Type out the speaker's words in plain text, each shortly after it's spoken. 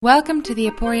Welcome to the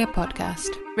Aporia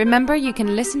podcast. Remember, you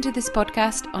can listen to this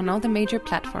podcast on all the major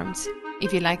platforms.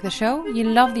 If you like the show,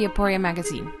 you'll love the Aporia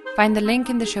magazine. Find the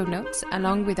link in the show notes,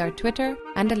 along with our Twitter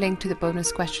and a link to the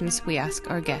bonus questions we ask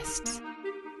our guests.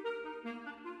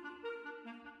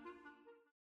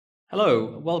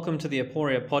 Hello, welcome to the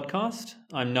Aporia podcast.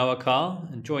 I'm Noah Carl,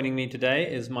 and joining me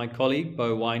today is my colleague,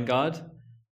 Bo Winegard.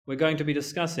 We're going to be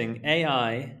discussing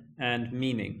AI and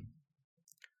meaning.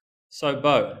 So,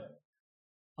 Bo,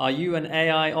 are you an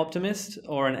AI optimist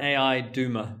or an AI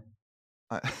doomer?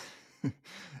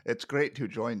 It's great to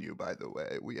join you, by the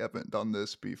way. We haven't done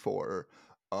this before.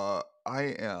 I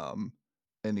am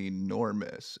an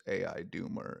enormous AI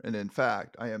doomer. And in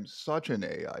fact, I am such an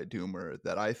AI doomer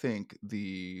that I think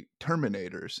the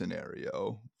Terminator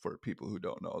scenario, for people who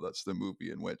don't know, that's the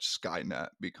movie in which Skynet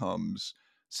becomes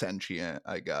sentient,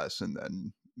 I guess, and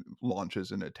then launches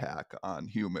an attack on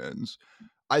humans.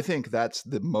 I think that's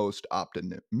the most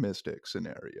optimistic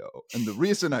scenario. And the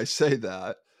reason I say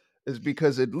that is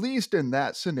because at least in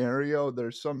that scenario,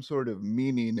 there's some sort of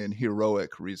meaning in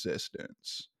heroic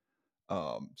resistance,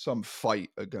 some fight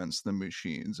against the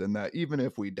machines, and that even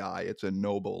if we die, it's a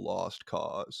noble lost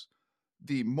cause.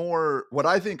 What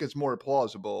I think is more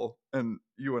plausible, and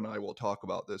you and I will talk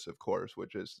about this, of course,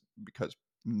 which is because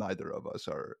neither of us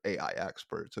are AI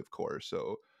experts, of course,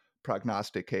 so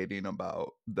prognosticating about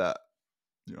that,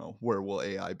 where will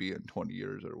AI be in 20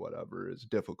 years or whatever is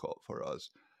difficult for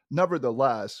us.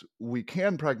 Nevertheless, we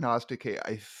can prognosticate,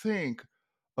 I think,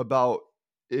 about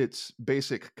its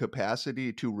basic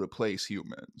capacity to replace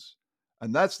humans.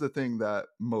 And that's the thing that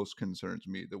most concerns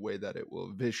me, the way that it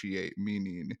will vitiate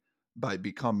meaning by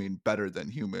becoming better than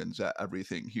humans at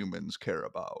everything humans care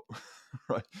about.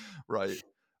 right. Right.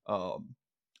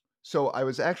 So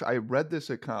I read this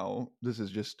account. This is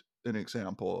just an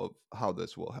example of how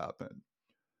this will happen.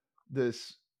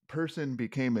 This person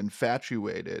became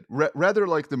infatuated, rather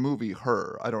like the movie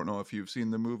Her. I don't know if you've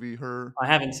seen the movie Her. I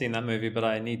haven't seen that movie, but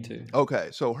I need to. Okay,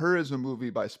 so Her is a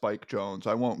movie by Spike Jonze.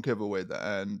 I won't give away the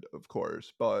end, of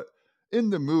course, but in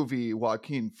the movie,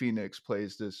 Joaquin Phoenix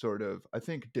plays this sort of, I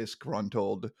think,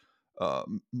 disgruntled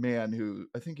man who,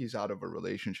 I think he's out of a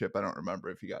relationship. I don't remember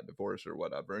if he got divorced or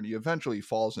whatever, and he eventually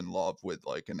falls in love with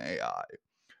like an AI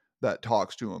that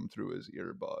talks to him through his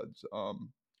earbuds.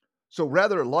 So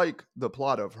rather like the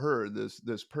plot of Her,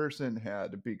 this person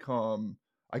had become,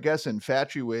 I guess,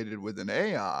 infatuated with an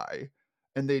AI,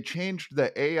 and they changed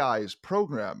the AI's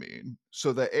programming,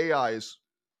 so the AI's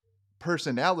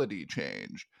personality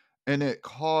changed, and it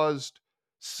caused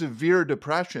severe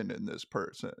depression in this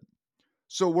person.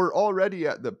 So we're already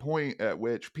at the point at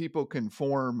which people can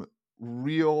form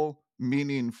real,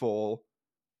 meaningful,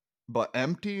 but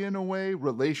empty in a way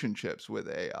relationships with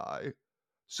AI.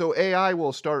 So AI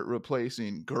will start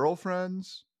replacing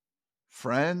girlfriends,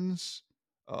 friends,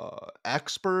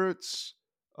 experts,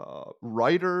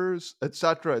 writers,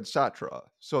 etc., etc.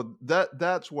 So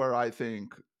that's where I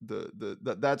think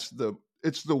it's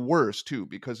the worst too,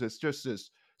 because it's just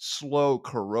this slow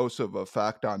corrosive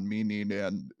effect on meaning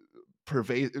and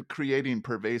creating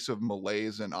pervasive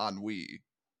malaise and ennui.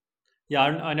 Yeah,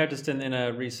 I noticed in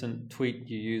a recent tweet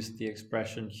you used the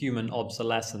expression human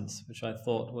obsolescence, which I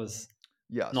thought was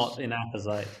Yes. not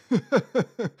inapposite.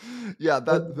 Yeah,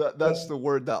 But, that's the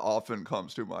word that often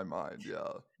comes to my mind. Yeah.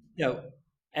 you know,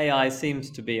 AI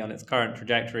seems to be on its current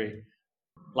trajectory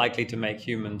likely to make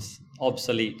humans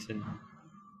obsolete in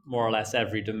more or less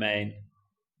every domain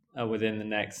within the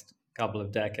next couple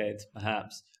of decades,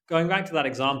 perhaps. Going back to that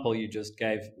example you just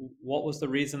gave, what was the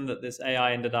reason that this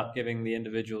AI ended up giving the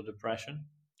individual depression?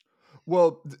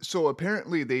 Well, so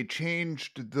apparently they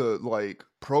changed the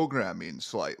programming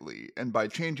slightly, and by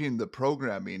changing the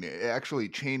programming, it actually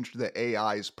changed the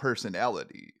AI's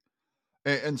personality.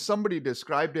 And somebody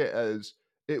described it as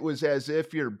it was as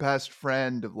if your best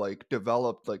friend like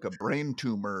developed like a brain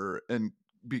tumor and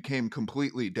became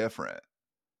completely different.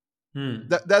 Hmm.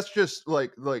 That's just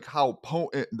like how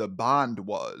potent the bond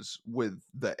was with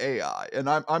the AI. And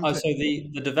Oh, so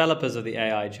the developers of the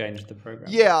AI changed the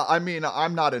program. yeah, I mean,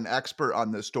 I'm not an expert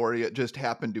on this story. It just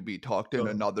happened to be talked in Sure.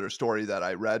 another story that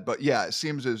I read. But yeah, it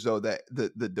seems as though that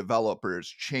the developers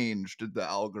changed the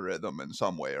algorithm in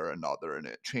some way or another, and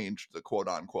it changed the quote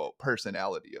unquote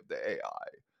personality of the AI.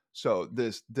 So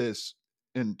this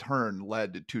in turn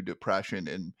led to depression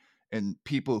in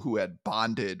people who had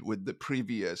bonded with the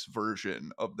previous version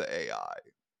of the AI.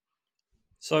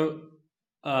 So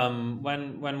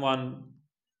when one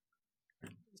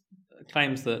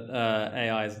claims that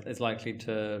AI is likely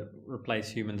to replace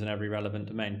humans in every relevant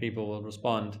domain, people will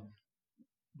respond,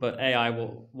 but AI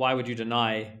why would you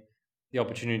deny the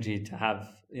opportunity to have,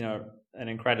 an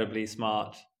incredibly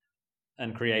smart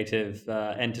and creative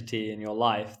entity in your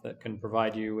life that can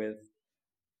provide you with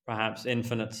perhaps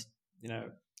infinite,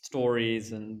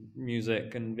 stories and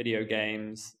music and video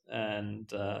games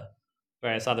and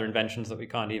various other inventions that we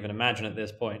can't even imagine at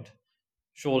this point.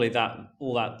 Surely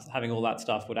having all that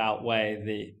stuff would outweigh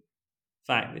the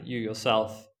fact that you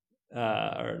yourself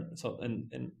are sort of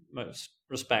in most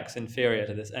respects inferior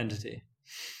to this entity.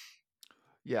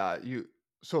 Yeah,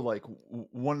 so like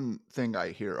one thing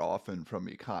I hear often from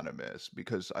economists,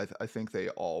 because I think they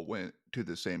all went to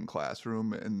the same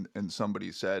classroom, and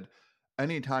somebody said,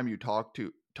 anytime you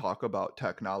talk about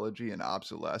technology and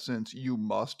obsolescence, you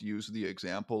must use the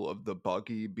example of the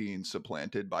buggy being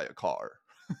supplanted by a car.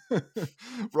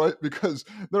 Right? Because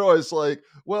they're always like,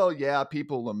 well, yeah,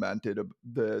 people lamented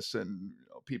this, and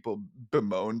people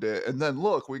bemoaned it, and then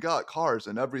look, we got cars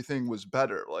and everything was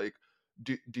better. Like,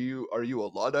 are you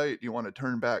a Luddite? Do you want to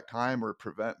turn back time or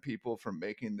prevent people from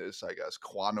making this, I guess,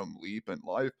 quantum leap in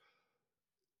life?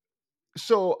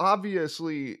 So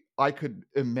obviously, I could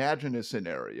imagine a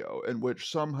scenario in which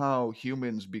somehow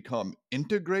humans become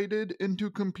integrated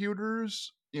into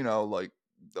computers, like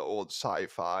the old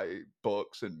sci-fi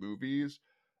books and movies,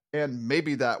 and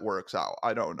maybe that works out.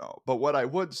 I don't know. But what I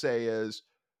would say is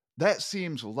that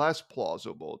seems less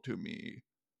plausible to me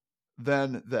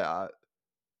than that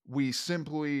we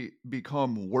simply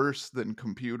become worse than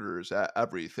computers at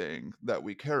everything that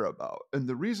we care about. And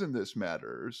the reason this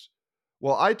matters,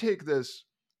 well, I take this.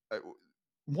 uh,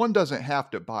 One doesn't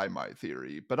have to buy my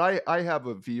theory, but I have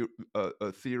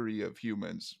a theory of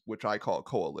humans, which I call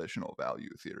coalitional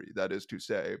value theory. That is to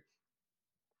say,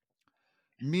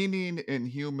 meaning in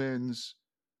humans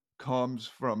comes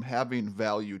from having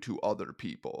value to other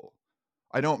people.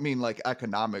 I don't mean like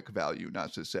economic value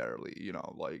necessarily,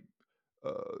 like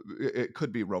it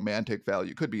could be romantic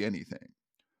value, could be anything.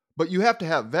 But you have to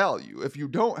have value. If you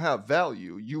don't have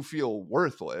value, you feel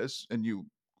worthless, and you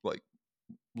like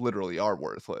literally are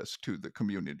worthless to the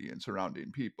community and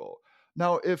surrounding people.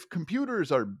 Now, if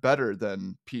computers are better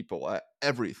than people at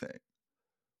everything,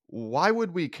 why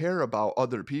would we care about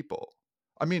other people?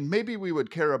 I mean, maybe we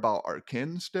would care about our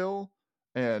kin still,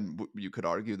 and you could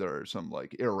argue there are some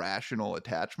like irrational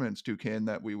attachments to kin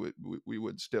that we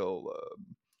would still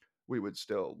we would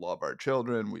still love our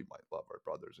children, we might love our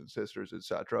brothers and sisters,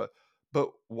 etc.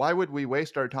 But why would we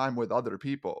waste our time with other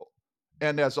people?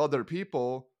 And as other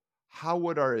people, how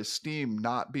would our esteem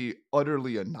not be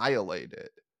utterly annihilated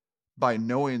by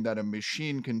knowing that a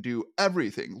machine can do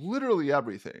everything, literally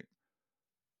everything,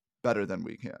 better than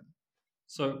we can?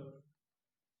 So,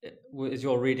 is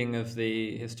your reading of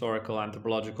the historical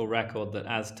anthropological record that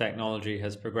as technology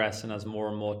has progressed and as more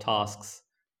and more tasks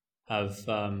have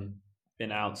been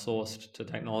outsourced to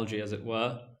technology, as it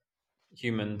were,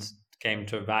 humans came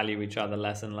to value each other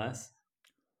less and less?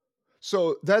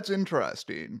 So that's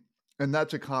interesting. And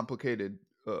that's a complicated,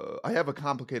 I have a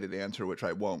complicated answer, which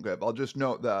I won't give. I'll just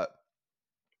note that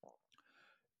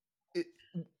it,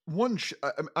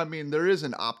 I mean, there is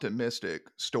an optimistic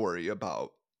story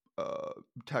about uh,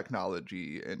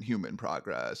 technology and human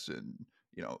progress, and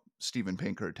Steven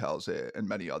Pinker tells it, and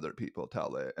many other people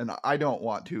tell it, and I don't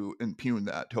want to impugn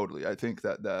that totally. I think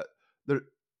that there,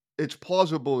 it's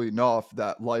plausible enough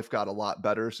that life got a lot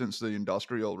better since the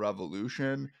Industrial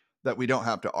Revolution that we don't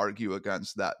have to argue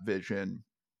against that vision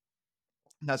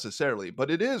necessarily. But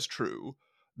it is true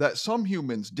that some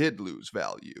humans did lose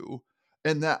value,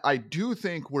 and that I do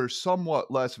think we're somewhat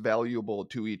less valuable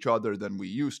to each other than we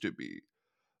used to be.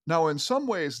 Now, in some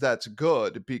ways, that's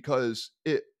good because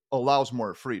it allows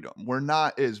more freedom. We're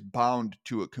not as bound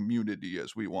to a community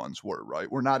as we once were, right?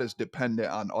 We're not as dependent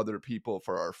on other people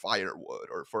for our firewood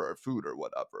or for our food or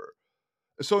whatever.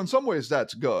 So, in some ways,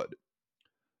 that's good.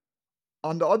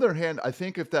 On the other hand, I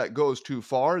think if that goes too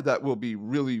far, that will be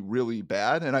really, really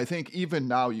bad. And I think even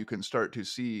now you can start to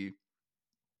see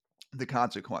the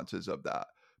consequences of that.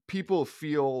 People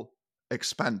feel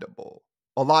expendable.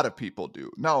 A lot of people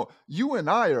do. Now, you and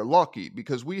I are lucky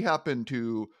because we happen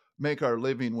to make our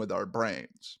living with our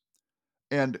brains.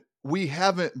 And we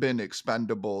haven't been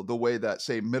expendable the way that,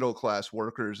 say, middle class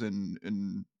workers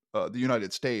in the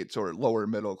United States, or lower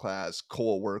middle class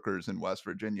coal workers in West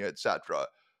Virginia, etc.,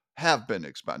 have been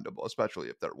expendable, especially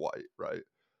if they're white, right?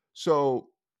 So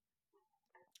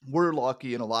we're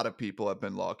lucky, and a lot of people have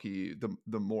been lucky.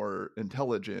 The more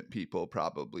intelligent people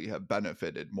probably have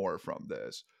benefited more from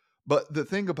this. But the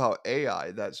thing about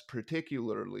AI that's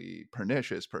particularly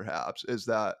pernicious, perhaps, is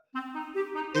that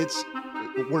it's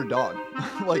we're done.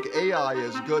 Like, AI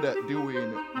is good at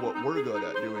doing what we're good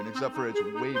at doing, except for it's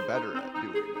way better at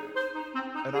doing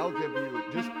it. And I'll give you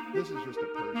just this is just a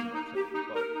personal thing,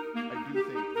 but I do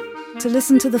think To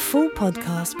listen to the full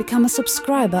podcast, become a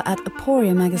subscriber at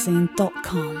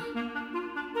aporiamagazine.com.